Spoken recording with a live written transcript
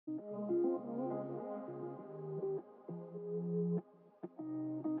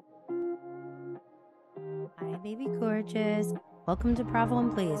Baby gorgeous. Welcome to Bravo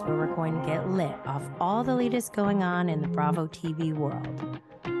and Blaze, where we're going to get lit off all the latest going on in the Bravo TV world.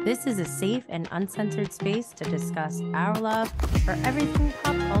 This is a safe and uncensored space to discuss our love for everything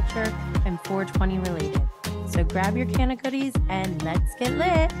pop culture and 420 related. So grab your can of goodies and let's get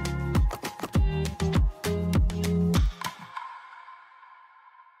lit.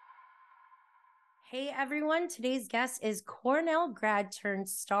 Hey everyone, today's guest is Cornell grad turned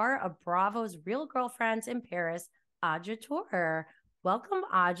star of Bravo's Real Girlfriends in Paris, Adja Toure. Welcome,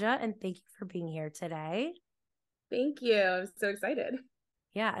 Adja, and thank you for being here today. Thank you. I'm so excited.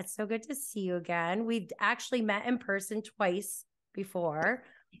 Yeah, it's so good to see you again. We've actually met in person twice before,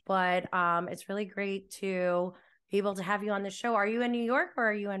 but it's really great to be able to have you on the show. Are you in New York or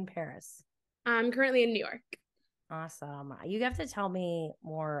are you in Paris? I'm currently in New York. Awesome. You have to tell me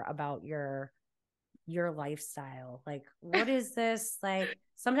more about your lifestyle. Like, what is this? Like,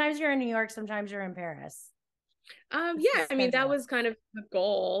 sometimes you're in New York, sometimes you're in Paris. Yeah, I mean, that was kind of the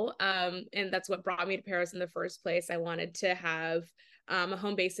goal. And that's what brought me to Paris in the first place. I wanted to have a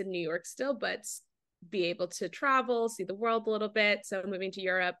home base in New York still, but be able to travel, see the world a little bit. So moving to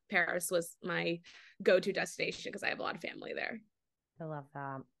Europe, Paris was my go-to destination because I have a lot of family there. I love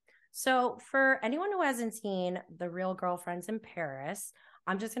that. So for anyone who hasn't seen The Real Girlfriends in Paris,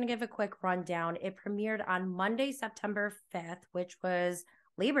 I'm just going to give a quick rundown. It premiered on Monday, September 5th, which was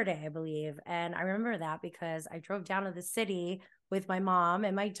Labor Day, I believe. And I remember that because I drove down to the city with my mom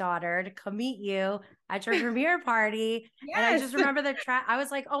and my daughter to come meet you at your premiere party. Yes. And I just remember I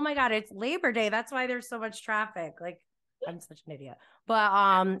was like, oh my God, it's Labor Day. That's why there's so much traffic. Like, I'm such an idiot.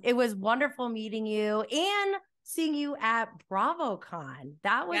 But it was wonderful meeting you and seeing you at BravoCon.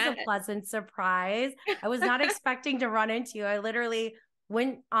 That was a pleasant surprise. I was not expecting to run into you. I literally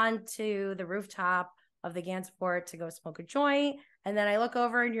went onto the rooftop of the Gansport to go smoke a joint. And then I look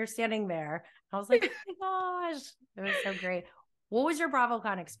over and you're standing there. I was like, oh my gosh, it was so great. What was your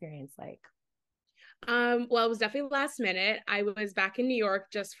BravoCon experience like? Well, it was definitely last minute. I was back in New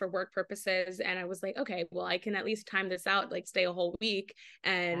York just for work purposes, and I was like, okay, well, I can at least time this out, like stay a whole week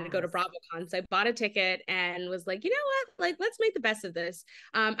and go to BravoCon. So I bought a ticket and was like, you know what, like let's make the best of this.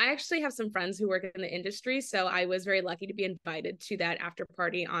 I actually have some friends who work in the industry, so I was very lucky to be invited to that after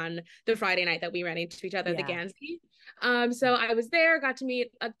party on the Friday night that we ran into each other at the Gansby. So I was there, got to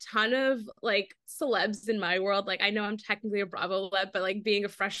meet a ton of like celebs in my world. Like I know I'm technically a Bravo celeb, but like being a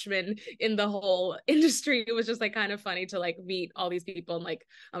freshman in the whole industry, it was just like kind of funny to like meet all these people and like,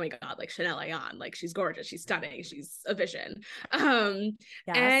 oh my God, like Chanel Ayan, like she's gorgeous, she's stunning, she's a vision. And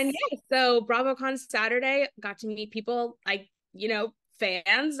yeah, so BravoCon Saturday, got to meet people like,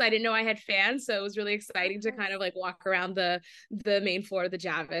 fans. I didn't know I had fans, so it was really exciting to kind of like walk around the main floor of the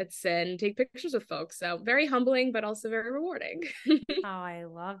Javits and take pictures with folks. So very humbling, but also very rewarding. Oh, I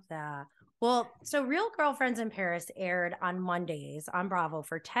love that. Well, so Real Girlfriends in Paris aired on Mondays on Bravo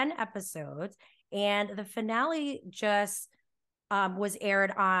for 10 episodes, and the finale just was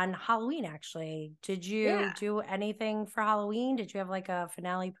aired on Halloween, actually. Did you do anything for Halloween? Did you have like a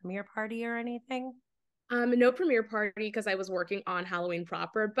finale premiere party or anything? No premiere party because I was working on Halloween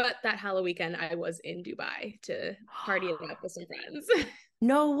proper, but that Halloween weekend I was in Dubai to party it up with some friends.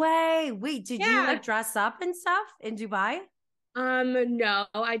 No way. Wait, did you like dress up and stuff in Dubai? No,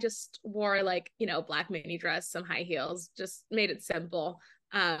 I just wore like, black mini dress, some high heels, just made it simple.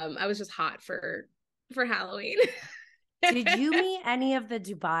 I was just hot for Halloween. Did you meet any of the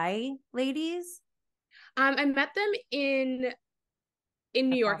Dubai ladies? I met them in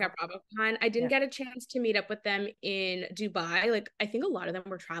New York at BravoCon. I didn't get a chance to meet up with them in Dubai. Like I think a lot of them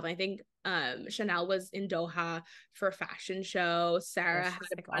were traveling. I think Chanel was in Doha for a fashion show. Sarah had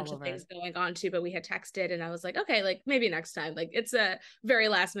a bunch of things going on too, but we had texted and I was like, okay, like maybe next time. Like it's a very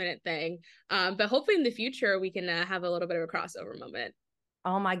last minute thing. But hopefully in the future we can have a little bit of a crossover moment.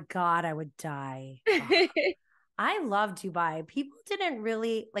 Oh my God, I would die. Oh. I love Dubai. People didn't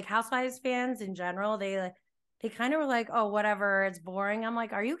really like Housewives fans in general. They kind of were like, oh, whatever, it's boring. I'm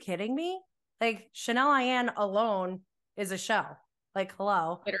like, are you kidding me? Like Chanel Ayan alone is a show. Like,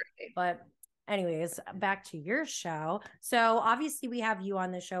 hello. Literally. But anyways, back to your show. So obviously we have you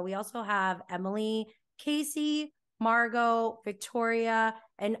on the show. We also have Emily, Casey, Margot, Victoria,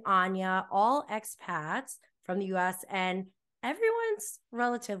 and Anya, all expats from the US. And everyone's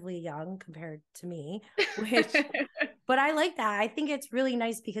relatively young compared to me, which but I like that. I think it's really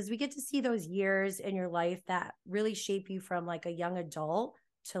nice because we get to see those years in your life that really shape you from like a young adult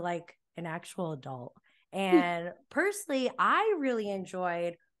to like an actual adult. And personally, I really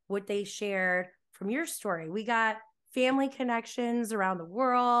enjoyed what they shared from your story. We got family connections around the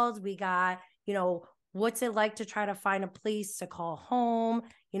world. We got, what's it like to try to find a place to call home?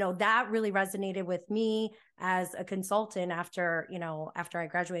 You know, that really resonated with me as a consultant after, you know, after I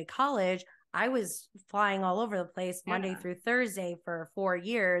graduated college. I was flying all over the place Monday through Thursday for 4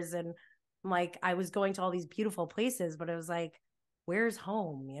 years. And like, I was going to all these beautiful places, but it was like, where's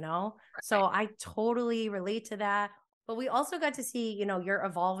home, you know? Right. So I totally relate to that. But we also got to see, you know, your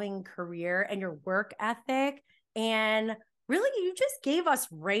evolving career and your work ethic. And really, you just gave us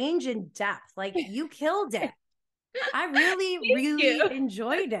range and depth. Like, you killed it. I really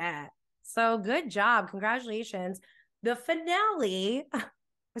enjoyed it. So good job. Congratulations. The finale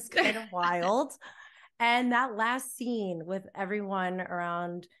was kind of wild. And that last scene with everyone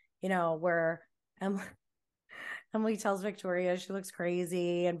around, you know, where Emily tells Victoria she looks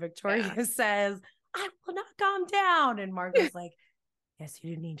crazy, and Victoria says, I will not calm down. And Margot's like, yes,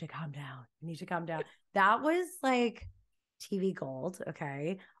 you need to calm down. You need to calm down. That was like TV gold.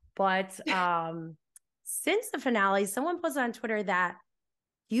 Okay. But since the finale, someone posted on Twitter that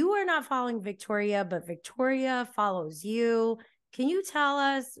you are not following Victoria, but Victoria follows you. Can you tell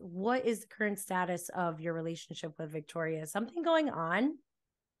us what is the current status of your relationship with Victoria? Something going on?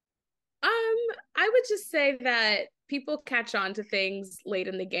 I would just say that people catch on to things late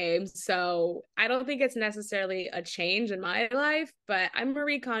in the game. So I don't think it's necessarily a change in my life, but I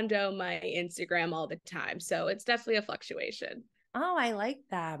Marie Kondo my Instagram all the time. So it's definitely a fluctuation. Oh, I like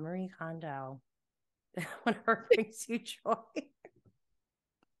that. Marie Kondo. Whatever brings you joy.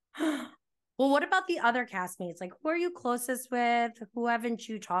 Well, what about the other castmates? Like, who are you closest with? Who haven't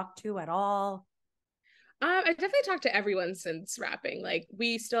you talked to at all? I definitely talked to everyone since rapping. Like,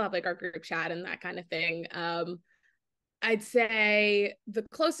 we still have like our group chat and that kind of thing. I'd say the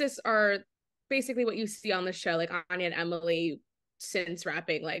closest are basically what you see on the show, like Anya and Emily since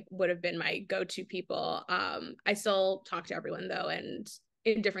rapping, like would have been my go-to people. I still talk to everyone though, and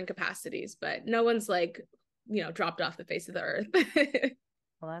in different capacities, but no one's like, you know, dropped off the face of the earth.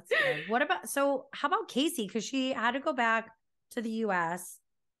 Well, that's good. How about Casey? Because she had to go back to the US.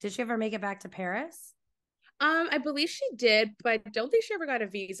 Did she ever make it back to Paris? I believe she did, but I don't think she ever got a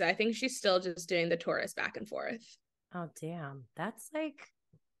visa. I think she's still just doing the tourist back and forth. Oh, damn. That's like,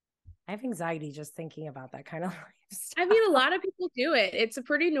 I have anxiety just thinking about that kind of lifestyle. I mean, a lot of people do it. It's a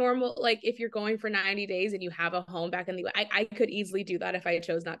pretty normal, like if you're going for 90 days and you have a home back in the US, I could easily do that if I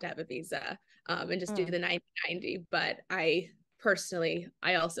chose not to have a visa and just do the 90-90. But I personally,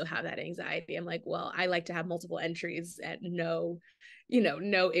 I also have that anxiety. I'm like, well, I like to have multiple entries and no, you know,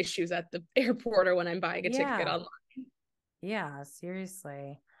 no issues at the airport or when I'm buying a ticket online. Yeah,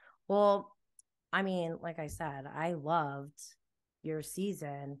 seriously. Well, I mean, like I said, I loved your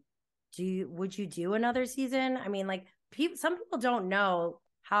season. Would you do another season? I mean, like some people don't know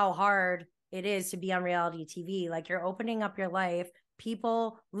how hard it is to be on reality TV. Like, you're opening up your life.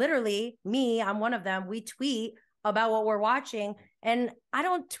 People, literally, me, I'm one of them. We tweet about what we're watching, and I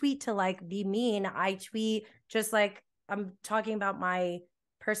don't tweet to like be mean. I tweet just like I'm talking about my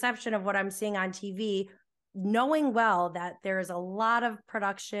perception of what I'm seeing on TV, knowing well that there's a lot of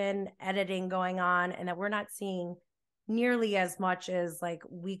production editing going on and that we're not seeing nearly as much as like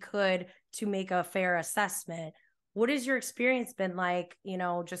we could to make a fair assessment. What has your experience been like, you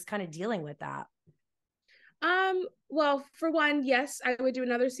know, just kind of dealing with that? Well, for one, yes, I would do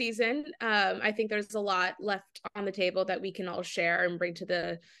another season. I think there's a lot left on the table that we can all share and bring to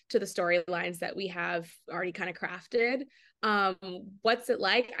the storylines that we have already kind of crafted. What's it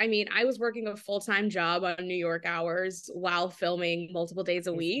like? I mean, I was working a full-time job on New York hours while filming multiple days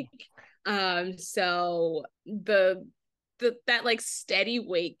a week. So that like steady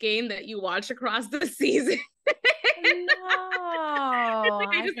weight gain that you watch across the season. No, like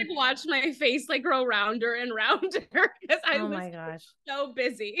I just like watched my face like grow rounder and rounder because I was so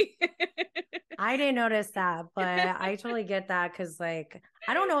busy. I didn't notice that, but I totally get that because like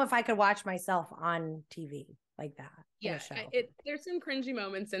I don't know if I could watch myself on TV like that. Yeah, there's some cringy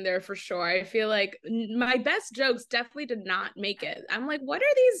moments in there for sure. I feel like my best jokes definitely did not make it. I'm like, what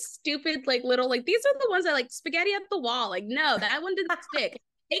are these stupid like little like these are the ones that like spaghetti at the wall. Like, no, that one didn't stick.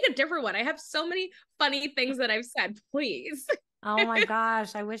 Take a different one. I have so many funny things that I've said, please. Oh my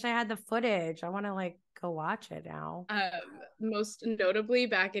gosh, I wish I had the footage. I want to like go watch it now. Most notably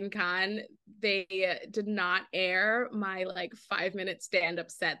back in Cannes, they did not air my like 5-minute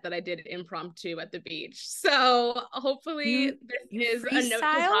stand-up set that I did impromptu at the beach. So hopefully this is a note to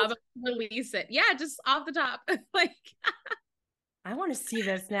Bravo to release it. Yeah, just off the top. Like I want to see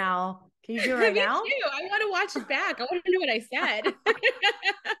this now. Can you do it right now? Me too. I want to watch it back. I want to know what I said.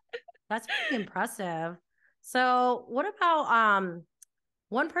 That's pretty impressive. So what about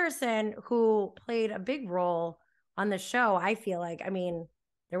one person who played a big role on the show? I feel like, I mean,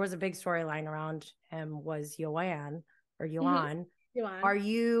 there was a big storyline around him was Yoann or Mhm. Yuan.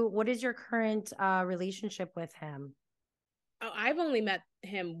 Yuan. What is your current relationship with him? Oh, I've only met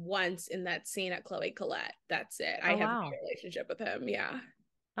him once in that scene at Chloe Collette. That's it. I Oh, have no wow. relationship with him. Yeah.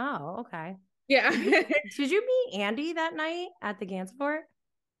 Oh, okay. Yeah. Did you meet Andy that night at the Gansevoort?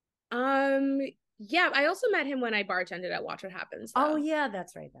 um, yeah, I also met him when I bartended at Watch What Happens, Oh, though. yeah,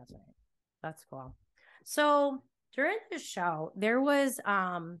 that's right. That's right. That's cool. So during the show, there was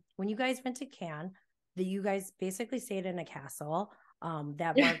when you guys went to Cannes, that you guys basically stayed in a castle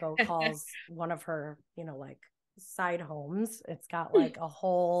that Margot calls one of her, like side homes. It's got like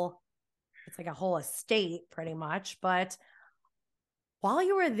it's like a whole estate pretty much. But while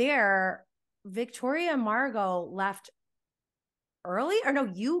you were there, Victoria and Margot left early, or no,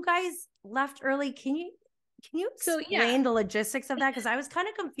 you guys left early. Can you So yeah, explain the logistics of that? Because I was kind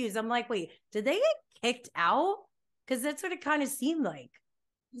of confused. I'm like, wait, did they get kicked out? Because that's what it kind of seemed like.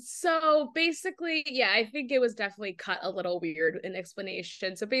 so basically, yeah, I think it was definitely cut a little weird in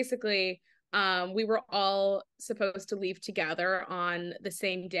explanation. So basically, we were all supposed to leave together on the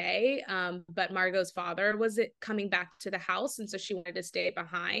same day, but Margot's father was coming back to the house, and so she wanted to stay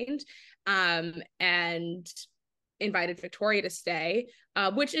behind, and invited Victoria to stay,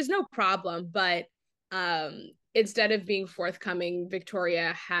 which is no problem, but instead of being forthcoming,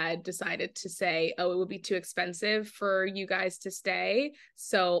 Victoria had decided to say, oh, it would be too expensive for you guys to stay.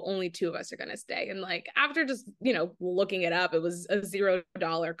 So only two of us are going to stay. And like, after just, looking it up, it was a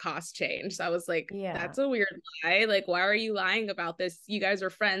 $0 cost change. So I was like, Yeah. that's a weird lie. Like, why are you lying about this? You guys are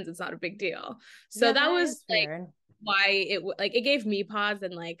friends. It's not a big deal. So Yeah, that that was is like, weird. why it gave me pause.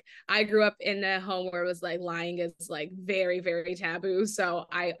 And like, I grew up in a home where it was like lying is like very, very taboo, so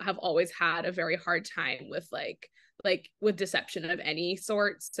I have always had a very hard time with like with deception of any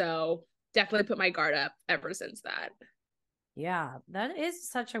sort, so definitely put my guard up ever since that. Yeah, that is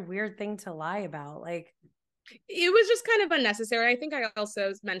such a weird thing to lie about. Like, It was just kind of unnecessary. I think I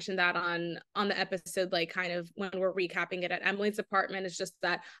also mentioned that on the episode, like kind of when we're recapping it at Emily's apartment. It's just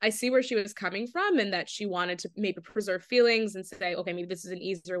that I see where she was coming from, and that she wanted to maybe preserve feelings and say, okay, maybe this is an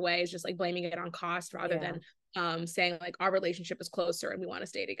easier way. It's just like blaming it on cost rather yeah, than saying like our relationship is closer and we want to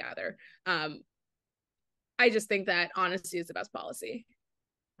stay together. I just think that honesty is the best policy.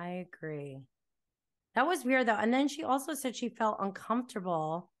 I agree. That was weird though. And then she also said she felt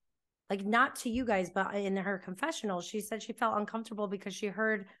uncomfortable, like not to you guys, but in her confessional, she said she felt uncomfortable because she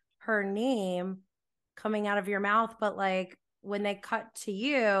heard her name coming out of your mouth. But like when they cut to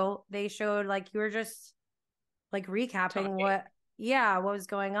you, they showed like you were just like recapping Talking. what was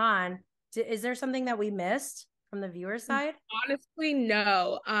going on. Is there something that we missed from the viewer side? Honestly,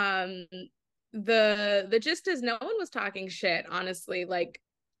 no. The gist is no one was talking shit, honestly. Like,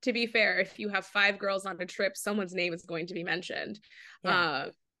 to be fair, if you have five girls on a trip, someone's name is going to be mentioned. Yeah.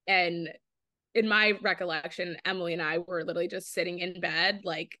 And in my recollection, Emily and I were literally just sitting in bed,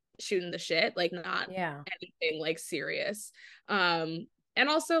 like shooting the shit, like not Yeah. anything like serious. And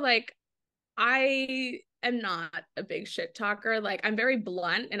also like I am not a big shit talker. Like, I'm very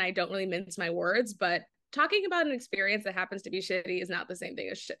blunt and I don't really mince my words, but talking about an experience that happens to be shitty is not the same thing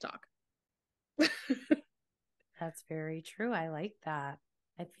as shit talk. That's very true. I like that.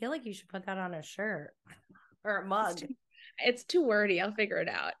 I feel like you should put that on a shirt or a mug. It's too wordy. I'll figure it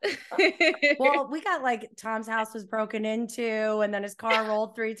out. Well, we got like Tom's house was broken into and then his car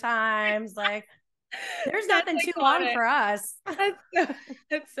rolled 3 times. Like, there's That's nothing too long iconic. for us.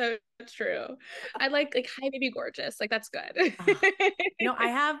 That's so true. I like Hi Baby Gorgeous. Like, that's good. I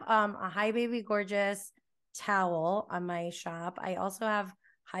have a Hi Baby Gorgeous towel on my shop. I also have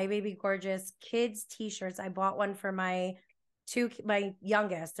Hi Baby Gorgeous kids t-shirts. I bought one for my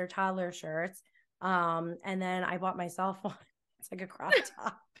youngest, their toddler shirts. And then I bought myself one. It's like a crop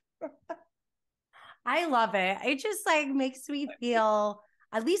top. I love it. It just like makes me feel,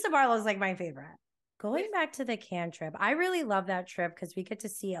 at least the Barlow's like my favorite. Going back to the Cannes trip, I really love that trip because we get to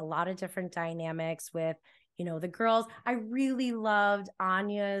see a lot of different dynamics with, the girls. I really loved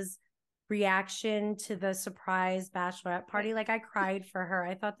Anya's reaction to the surprise bachelorette party. Like, I cried for her.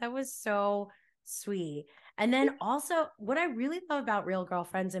 I thought that was so sweet. And then also, what I really love about Real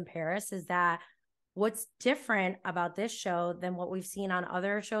Girlfriends in Paris is that what's different about this show than what we've seen on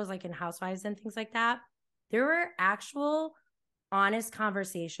other shows like in Housewives and things like that, there were actual honest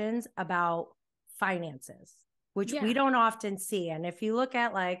conversations about finances, which we Yeah. don't often see. And if you look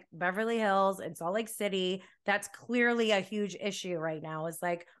at like Beverly Hills and Salt Lake City, that's clearly a huge issue right now. Is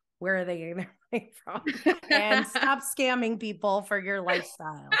like, where are they getting their money from? And stop scamming people for your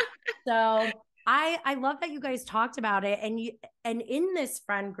lifestyle. So I love that you guys talked about it. And in this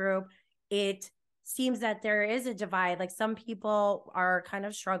friend group, it seems that there is a divide. Like some people are kind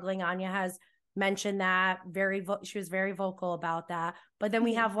of struggling. Anya has mentioned that she was very vocal about that. But then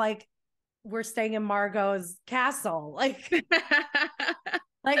we have like, we're staying in Margot's castle. Like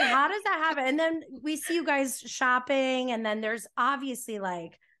how does that happen? And then we see you guys shopping, and then there's obviously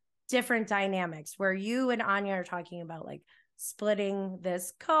like different dynamics where you and Anya are talking about like splitting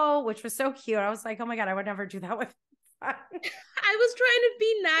this coat, which was so cute. I was like, oh my God, I would never do that with I was trying to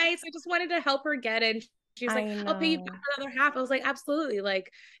be nice. I just wanted to help her get in. She was like, I'll pay you back another half. I was like, absolutely.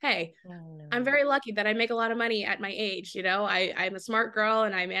 Like, hey, I'm very lucky that I make a lot of money at my age. You know, I'm a smart girl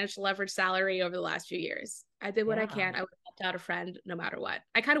and I managed to leverage salary over the last few years. I did what I can. I would have helped out a friend no matter what.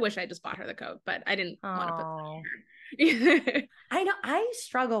 I kind of wish I just bought her the coat, but I didn't want to put that in her. I know I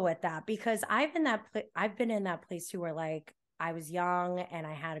struggle with that because I've been in that place too where like I was young and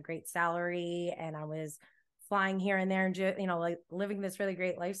I had a great salary and I was flying here and there and you know, like living this really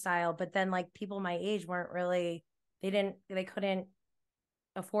great lifestyle. But then like people my age weren't really, they couldn't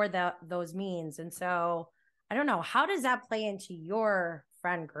afford those means. And so I don't know, how does that play into your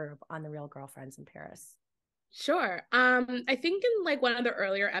friend group on The Real Girlfriends in Paris? Sure. I think in like one of the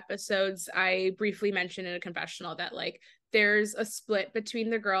earlier episodes, I briefly mentioned in a confessional that like there's a split between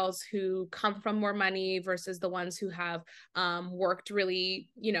the girls who come from more money versus the ones who have worked really,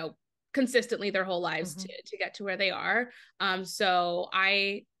 you know, consistently their whole lives to get to where they are. So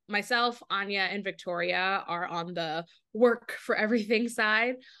myself, Anya, and Victoria are on the work for everything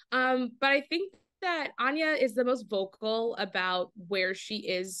side. But I think that Anya is the most vocal about where she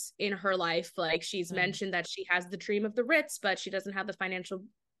is in her life. Like she's mentioned that she has the dream of the Ritz, but she doesn't have the financial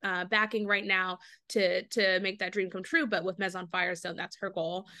backing right now to make that dream come true. But with Maison Firestone, that's her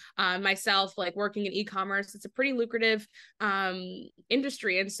goal. Myself, like working in e-commerce, it's a pretty lucrative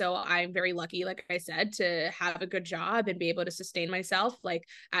industry, and so I'm very lucky, like I said, to have a good job and be able to sustain myself. Like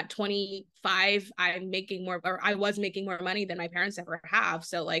at 25, I was making more money than my parents ever have.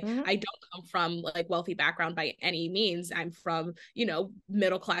 So like I don't come from like wealthy background by any means. I'm from, you know,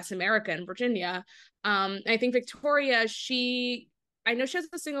 middle class America in Virginia. I think Victoria, I know she has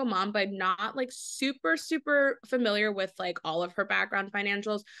a single mom, but I'm not like super, super familiar with like all of her background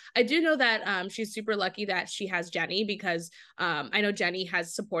financials. I do know that she's super lucky that she has Jenny because I know Jenny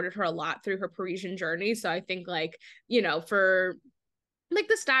has supported her a lot through her Parisian journey. So I think like, you know, for like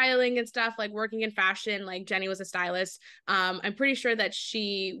the styling and stuff, like working in fashion, like Jenny was a stylist. I'm pretty sure that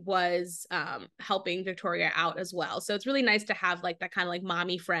she was helping Victoria out as well. So it's really nice to have like that kind of like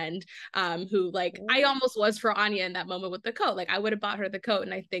mommy friend who like I almost was for Anya in that moment with the coat. Like I would have bought her the coat.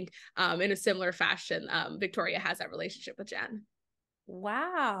 And I think in a similar fashion, Victoria has that relationship with Jen.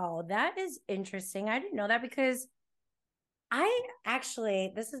 Wow, that is interesting. I didn't know that because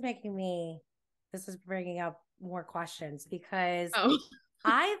this is bringing up more questions because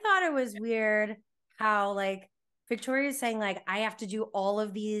I thought it was weird how like Victoria's saying like I have to do all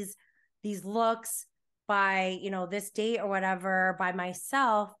of these looks by, you know, this date or whatever by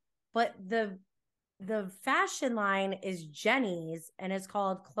myself, but the fashion line is Jenny's and it's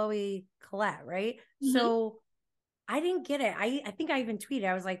called Chloe Colette, right? So I didn't get it. I think I even tweeted.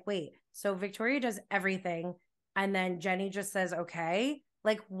 I was like, wait, so Victoria does everything and then Jenny just says, okay.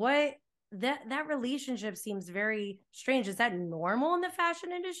 Like what that relationship seems very strange. Is that normal in the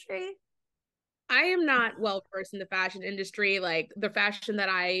fashion industry? I am not well versed in the fashion industry. Like the fashion that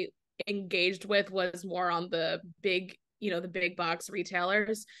I engaged with was more on the big, you know, the big box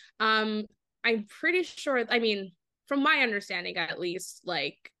retailers. I'm pretty sure, I mean, from my understanding at least,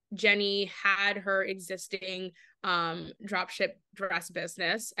 like Jenny had her existing dropship dress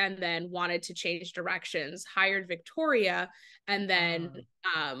business and then wanted to change directions, hired Victoria, and then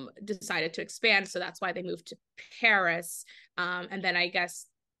decided to expand. So that's why they moved to Paris. And then I guess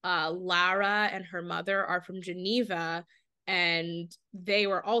Lara and her mother are from Geneva, and they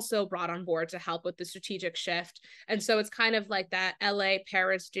were also brought on board to help with the strategic shift. And so it's kind of like that LA,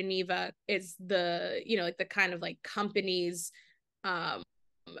 Paris, Geneva is the, you know, like the kind of like companies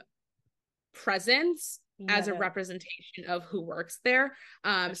presence as a representation of who works there.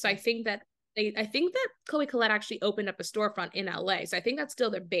 So I think that Chloe Colette actually opened up a storefront in LA. So I think that's still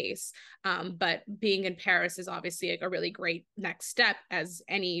their base. But being in Paris is obviously like a really great next step, as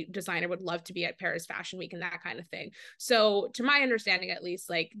any designer would love to be at Paris Fashion Week and that kind of thing. So to my understanding, at least,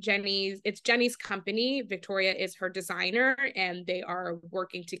 like it's Jenny's company. Victoria is her designer and they are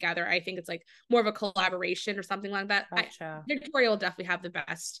working together. I think it's like more of a collaboration or something like that. Gotcha. Victoria will definitely have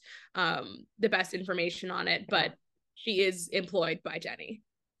the best information on it, but she is employed by Jenny.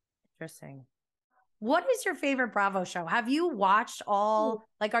 Interesting. What is your favorite Bravo show? Have you watched all,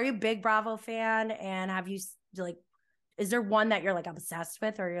 like, are you a big Bravo fan? And have you, like, is there one that you're like obsessed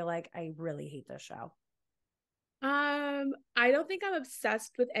with, or you're like, I really hate this show? I don't think I'm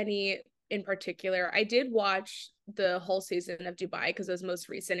obsessed with any in particular. I did watch the whole season of Dubai because it was most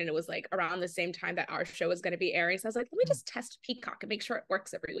recent and it was like around the same time that our show was going to be airing. So I was like, let me just test Peacock and make sure it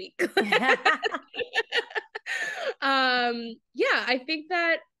works every week. Yeah, I think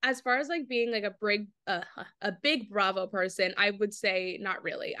that as far as like being like a big Bravo person, I would say not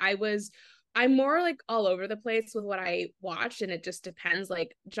really. I'm more like all over the place with what I watch, and it just depends,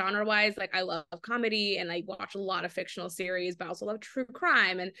 like genre wise. Like I love comedy and I watch a lot of fictional series, but I also love true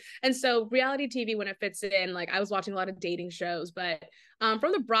crime, and so reality TV when it fits in. Like I was watching a lot of dating shows, but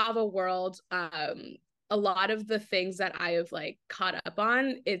from the Bravo world, a lot of the things that I have like caught up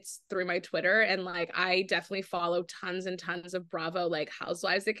on, it's through my Twitter. And like I definitely follow tons and tons of Bravo like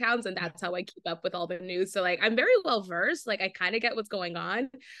housewives accounts, and that's how I keep up with all the news. So like I'm very well versed, like I kind of get what's going on.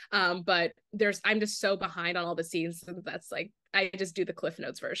 But I'm just so behind on all the scenes, and that's like I just do the Cliff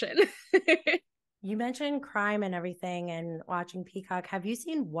Notes version. You mentioned crime and everything and watching Peacock. Have you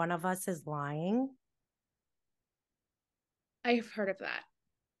seen One of Us is Lying? I've heard of that.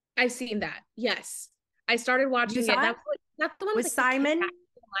 I've seen that. Yes. I started You watching saw it. it? That's the one With with like the cat Simon? in the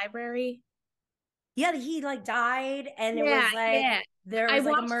library. Yeah, he like died, and it Yeah, was like yeah. there I was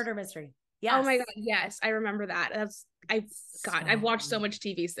like a watched. murder mystery. Oh Yes. my God, yes, I remember that. I've watched so So much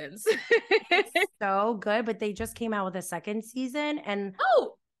TV since. it's so good, but they just came out with a second season, and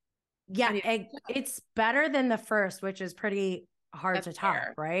Oh, yeah, I need it's better than the first, which is pretty hard that's to top,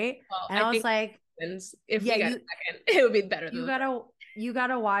 fair. right? Well, And I I was think like, if yeah, we got a second, it would be better than you the first. gotta you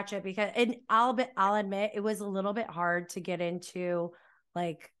gotta watch it, because and I'll admit it was a little bit hard to get into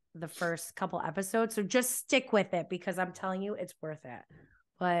like the first couple episodes. So just stick with it, because I'm telling you it's worth it.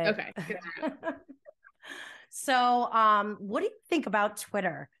 But Okay. so what do you think about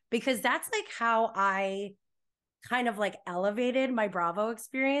Twitter? Because that's like how I kind of like elevated my Bravo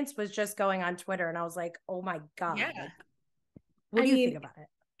experience, was just going on Twitter, and I was like, oh my God. Yeah. Like, what I do you mean, think about it?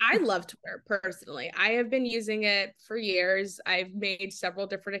 I love Twitter personally. I have been using it for years. I've made several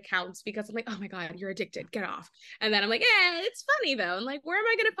different accounts because I'm like, oh my God, you're addicted. Get off. And then I'm like, it's funny though. And like, where am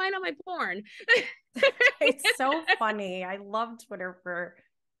I going to find all my porn? It's so funny. I love Twitter for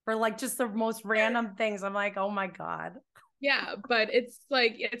like just the most random things. I'm like, oh my God. Yeah, but it's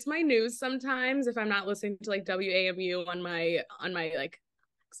like it's my news sometimes if I'm not listening to like WAMU on my like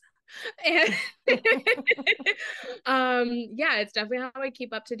and yeah, it's definitely how I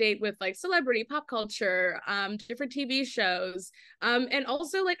keep up to date with like celebrity pop culture, different TV shows. And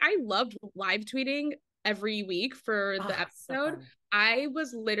also like I loved live tweeting every week for the Oh, so episode. fun. I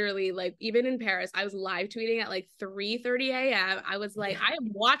was literally like, even in Paris, I was live tweeting at like 3:30 a.m. I was like, Yeah. I am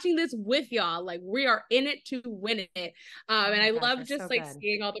watching this with y'all. Like, we are in it to win it. Oh And my I gosh, love it's just so like good.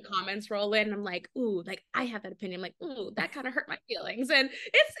 seeing all the comments roll in. I'm like, ooh, like I have that opinion. I'm like, ooh, that kind of hurt my feelings. And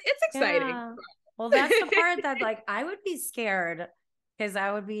it's exciting. Yeah. Well, that's the part that like I would be scared, because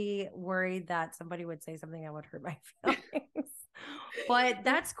I would be worried that somebody would say something that would hurt my feelings. But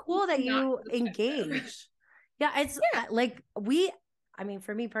that's cool that Not you them. engage. Yeah, it's Yeah. like I mean,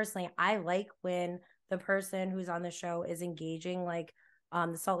 for me personally, I like when the person who's on the show is engaging, like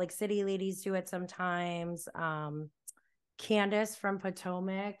the Salt Lake City ladies do it sometimes. Candace from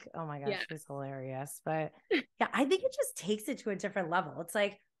Potomac. Oh my gosh, Yeah. she's hilarious. But yeah, I think it just takes it to a different level. It's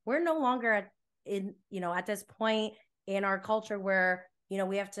like we're no longer at this point in our culture where,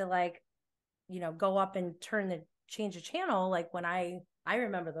 we have to like, go up and change the channel. Like when I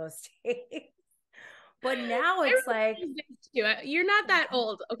remember those days. But now I it's like, remember those days too. You're not that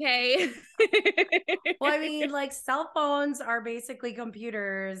old, okay? well, I mean, like cell phones are basically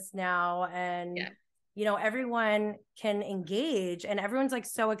computers now, and Yeah. everyone can engage, and everyone's like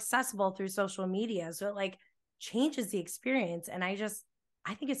so accessible through social media. So it like changes the experience. And I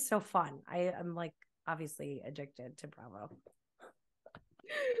think it's so fun. I am like obviously addicted to Bravo.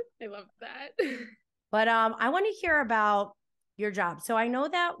 I love that. But I want to hear about your job. So I know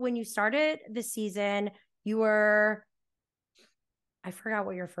that when you started the season, I forgot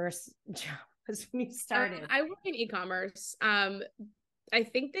what your first job was when you started. I work in e-commerce. I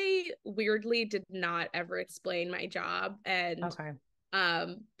think they weirdly did not ever explain my job. And Okay.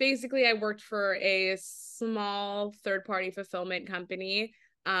 basically I worked for a small third-party fulfillment company.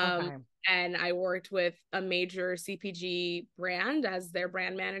 Okay. And I worked with a major CPG brand as their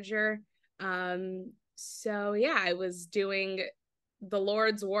brand manager. So yeah, I was doing the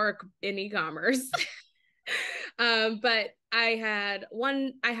Lord's work in e-commerce. But I had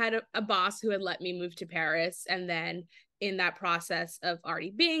a boss who had let me move to Paris, and then in that process of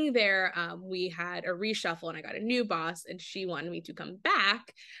already being there, we had a reshuffle and I got a new boss and she wanted me to come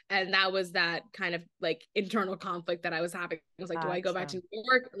back. And that was that kind of like internal conflict that I was having. I was like, do I go back to New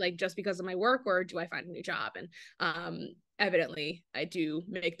York like just because of my work, or do I find a new job? And evidently I do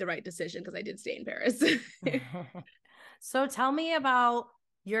make the right decision because I did stay in Paris. So tell me about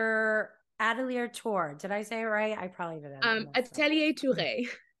your Atelier Tour. Did I say it right? I probably didn't. Atelier Toure.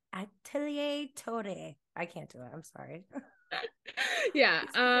 Atelier Toure. I can't do it. I'm sorry. Yeah.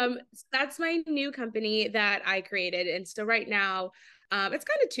 That's my new company that I created. And so right now, it's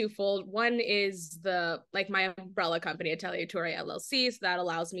kind of twofold. One is the like my umbrella company, Atelier Toure LLC. So that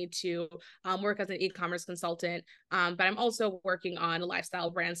allows me to work as an e-commerce consultant. But I'm also working on a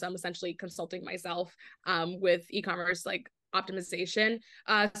lifestyle brand. So I'm essentially consulting myself with e-commerce like optimization.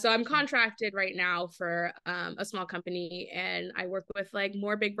 So I'm contracted right now for a small company, and I work with like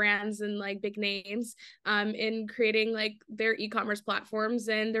more big brands and like big names in creating like their e-commerce platforms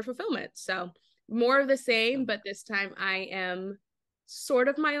and their fulfillment. So more of the same, but this time I am sort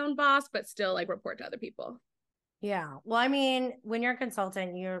of my own boss, but still like report to other people. Yeah. Well, I mean, when you're a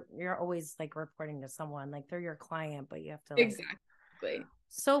consultant, you're always like reporting to someone, like they're your client, but you have to like... Exactly.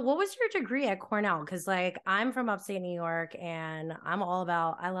 So what was your degree at Cornell? Because like I'm from upstate New York and I'm all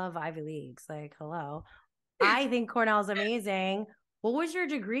about, I love Ivy Leagues. Like, hello. I think Cornell's amazing. What was your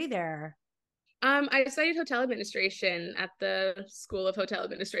degree there? I studied hotel administration at the School of Hotel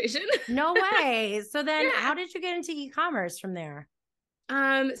Administration. No way. So then Yeah. how did you get into e-commerce from there?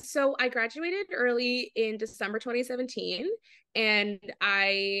 So I graduated early in December 2017, and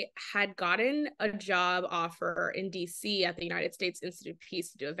I had gotten a job offer in DC at the United States Institute of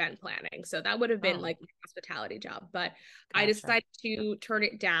Peace to do event planning. So that would have been like my hospitality job, but I decided to turn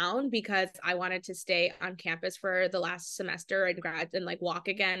it down because I wanted to stay on campus for the last semester and grad and like walk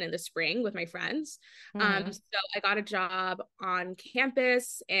again in the spring with my friends. So I got a job on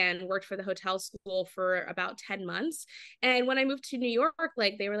campus and worked for the hotel school for about 10 months. And when I moved to New York,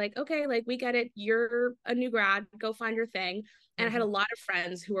 like they were like, okay, like we get it. You're a new grad, go find your thing. And I had a lot of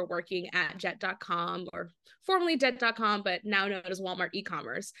friends who were working at jet.com, or formerly jet.com, but now known as Walmart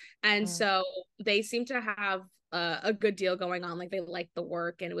e-commerce. And so they seemed to have a good deal going on. Like they liked the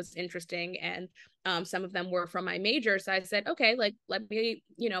work and it was interesting. And some of them were from my major. So I said, okay, like let me,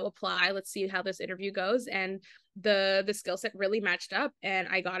 apply. Let's see how this interview goes. And the skill set really matched up, and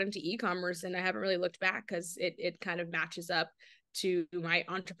I got into e-commerce, and I haven't really looked back because it kind of matches up to my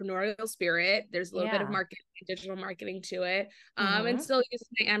entrepreneurial spirit. There's a little bit of marketing, digital marketing to it, and still uses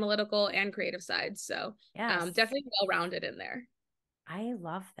my analytical and creative side. So definitely well-rounded in there. I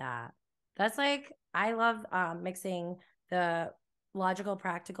love that. That's like, I love mixing the logical,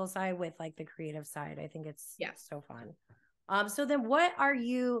 practical side with like the creative side. I think it's so fun. So then what are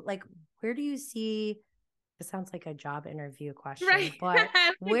you like, where do you see, it sounds like a job interview question, right? But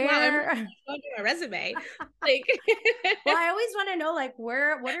where wow, my resume, like, well, I always want to know, like,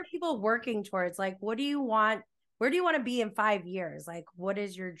 what are people working towards? Like, what do you want? Where do you want to be in 5 years? Like, what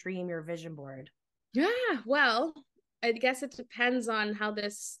is your dream, your vision board? Yeah, well, I guess it depends on how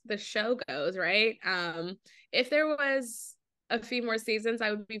the show goes, right? If there was a few more seasons, I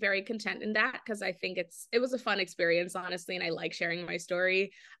would be very content in that, because I think it was a fun experience, honestly, and I like sharing my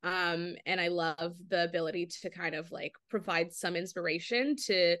story. And I love the ability to kind of like provide some inspiration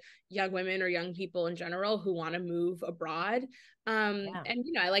to young women or young people in general who want to move abroad. And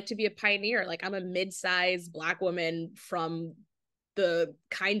I like to be a pioneer. Like I'm a mid-sized Black woman from the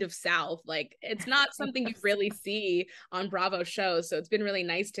kind of South. Like it's not something you really see on Bravo shows. So it's been really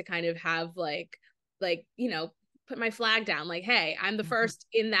nice to kind of have like put my flag down, like, hey, I'm the first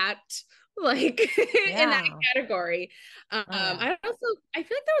in that like in that category. I feel like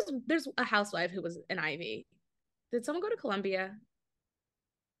there's a housewife who was an Ivy. Did someone go to Columbia?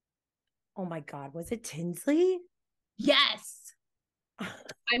 Oh my God, was it Tinsley? Yes.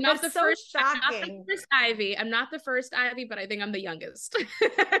 I'm not the first. Shocking. I'm not the first Ivy. I'm not the first Ivy, but I think I'm the youngest.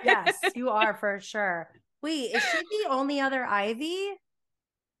 Yes, you are for sure. Wait, is she the only other Ivy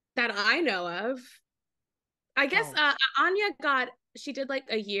that I know of? I guess Anya she did like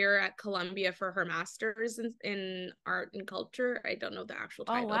a year at Columbia for her master's in art and culture. I don't know the actual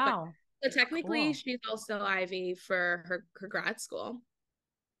title, but technically she's also Ivy for her grad school.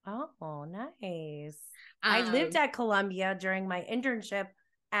 Oh, nice. I lived at Columbia during my internship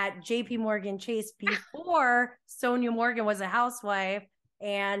at JP Morgan Chase before Sonia Morgan was a housewife.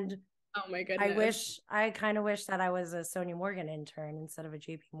 And oh my goodness, I kind of wish that I was a Sonia Morgan intern instead of a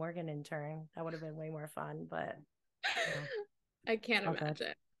JP Morgan intern. That would have been way more fun, but I can't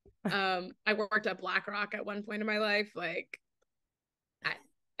imagine. I worked at BlackRock at one point in my life. Like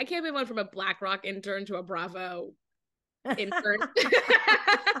I can't believe I went from a BlackRock intern to a Bravo intern.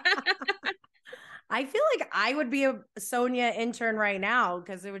 I feel like I would be a Sonia intern right now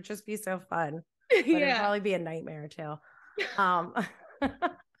because it would just be so fun. But it'd probably be a nightmare too.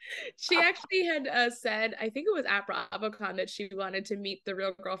 She actually had said, I think it was at BravoCon, that she wanted to meet the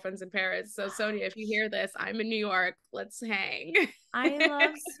real girlfriends in Paris. So Sonia, if you hear this, I'm in New York. Let's hang. I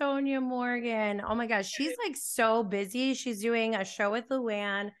love Sonia Morgan. Oh my gosh, she's like so busy. She's doing a show with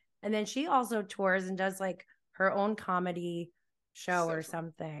Luann, and then she also tours and does like her own comedy show or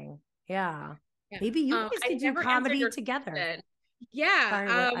something. Yeah. Maybe you guys could do comedy together. Yeah. Sorry,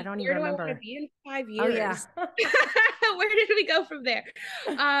 I don't even remember. Where do I want to be in 5 years? Oh, yeah. Where did we go from there?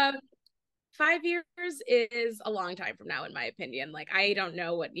 5 years is a long time from now, in my opinion. Like, I don't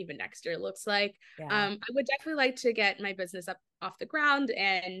know what even next year looks like. Yeah. I would definitely like to get my business up off the ground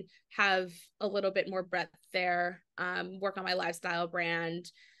and have a little bit more breadth there, work on my lifestyle brand.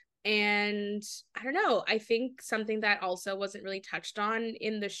 And I don't know, I think something that also wasn't really touched on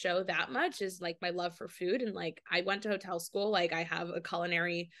in the show that much is like my love for food. And like, I went to hotel school, like I have a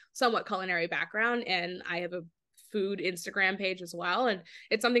somewhat culinary background, and I have a food Instagram page as well, and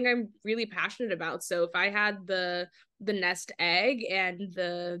it's something I'm really passionate about. So if I had the nest egg and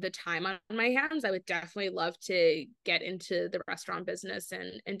the time on my hands, I would definitely love to get into the restaurant business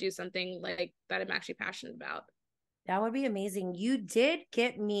and do something like that I'm actually passionate about. That would be amazing. You did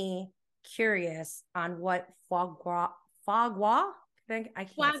get me curious on what foie gras. I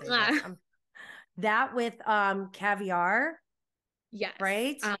can't say that. That with caviar. Yes.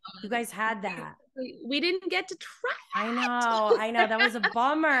 Right? You guys had that. We didn't get to try that. I know. That was a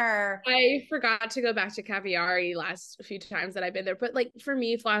bummer. I forgot to go back to caviar last few times that I've been there. But like for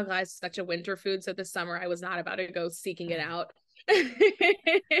me, foie gras is such a winter food. So this summer I was not about to go seeking it out.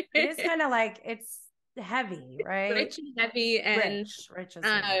 It is kind of like, it's heavy, right? Rich and heavy, and rich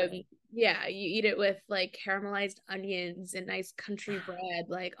and yeah, you eat it with like caramelized onions and nice country bread.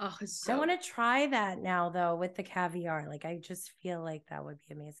 Like, oh, I want to try that now though with the caviar. Like, I just feel like that would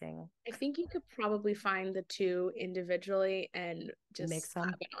be amazing. I think you could probably find the two individually and just mix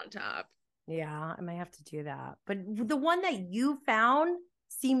them it on top. Yeah, I might have to do that. But the one that you found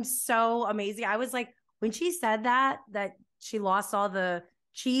seems so amazing. I was like, when she said that she lost all the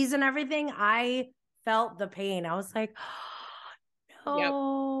cheese and everything, I felt the pain. I was like, oh,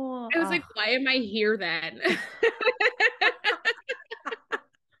 no. Yep. I was like, why am I here then?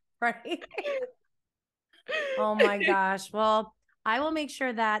 Right? Oh my gosh. Well, I will make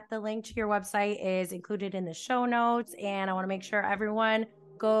sure that the link to your website is included in the show notes. And I want to make sure everyone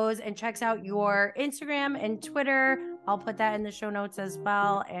goes and checks out your Instagram and Twitter. I'll put that in the show notes as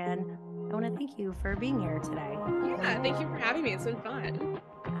well. And I want to thank you for being here today. Yeah, thank you for having me. It's been fun.